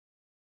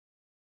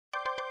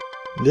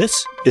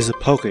This is a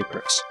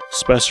PokePress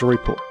special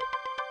report.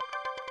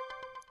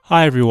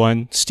 Hi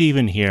everyone,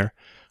 Steven here.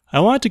 I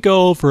want to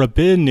go over a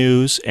bit of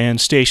news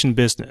and station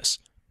business.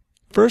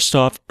 First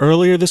off,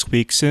 earlier this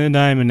week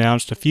Cinedigm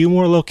announced a few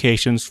more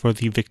locations for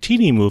the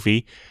Victini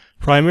movie,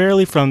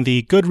 primarily from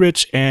the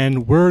Goodrich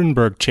and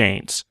Wernberg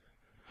chains.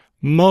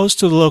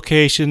 Most of the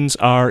locations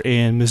are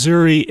in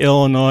Missouri,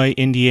 Illinois,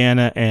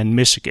 Indiana, and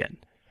Michigan.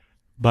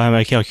 By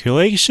my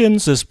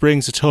calculations, this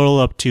brings the total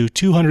up to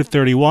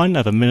 231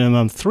 of a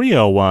minimum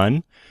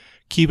 301.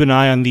 Keep an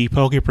eye on the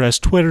PokePress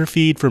Twitter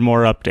feed for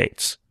more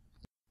updates.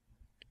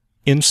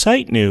 In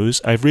site news,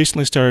 I've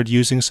recently started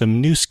using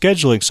some new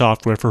scheduling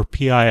software for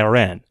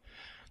PIRN.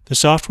 The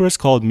software is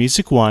called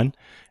Music One,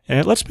 and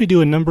it lets me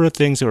do a number of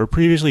things that were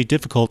previously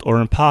difficult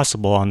or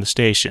impossible on the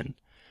station.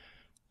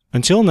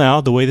 Until now,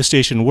 the way the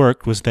station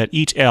worked was that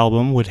each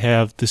album would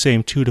have the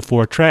same 2 to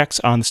 4 tracks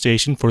on the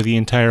station for the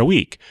entire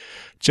week,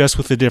 just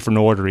with a different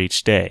order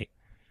each day.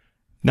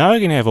 Now I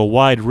can have a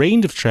wide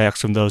range of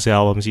tracks from those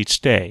albums each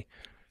day.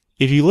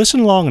 If you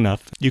listen long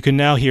enough, you can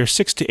now hear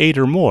 6 to 8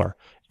 or more,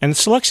 and the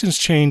selections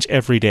change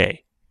every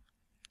day.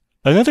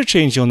 Another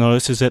change you'll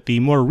notice is that the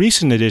more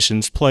recent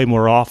editions play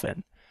more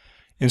often.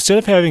 Instead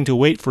of having to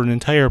wait for an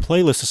entire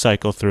playlist to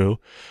cycle through,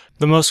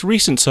 the most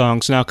recent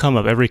songs now come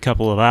up every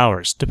couple of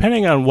hours,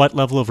 depending on what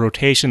level of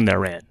rotation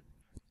they're in.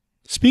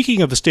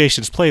 Speaking of the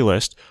station's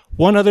playlist,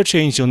 one other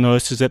change you'll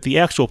notice is that the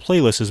actual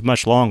playlist is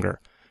much longer.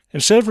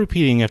 Instead of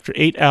repeating after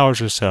 8 hours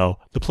or so,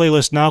 the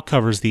playlist now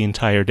covers the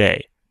entire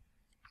day.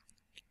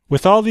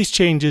 With all these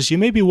changes, you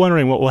may be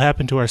wondering what will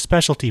happen to our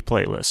specialty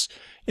playlists,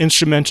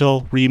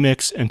 instrumental,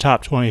 remix, and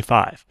top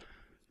 25.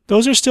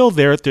 Those are still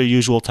there at their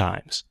usual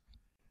times.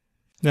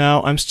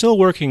 Now, I'm still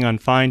working on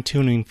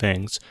fine-tuning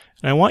things,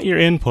 and I want your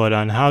input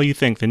on how you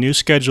think the new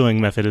scheduling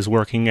method is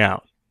working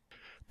out.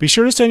 Be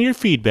sure to send your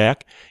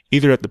feedback,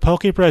 either at the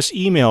PokePress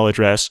email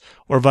address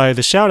or via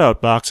the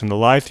shoutout box on the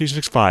Live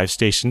 365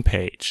 station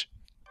page.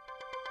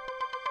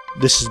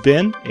 This has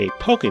been a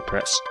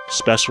PokePress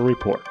special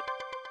report.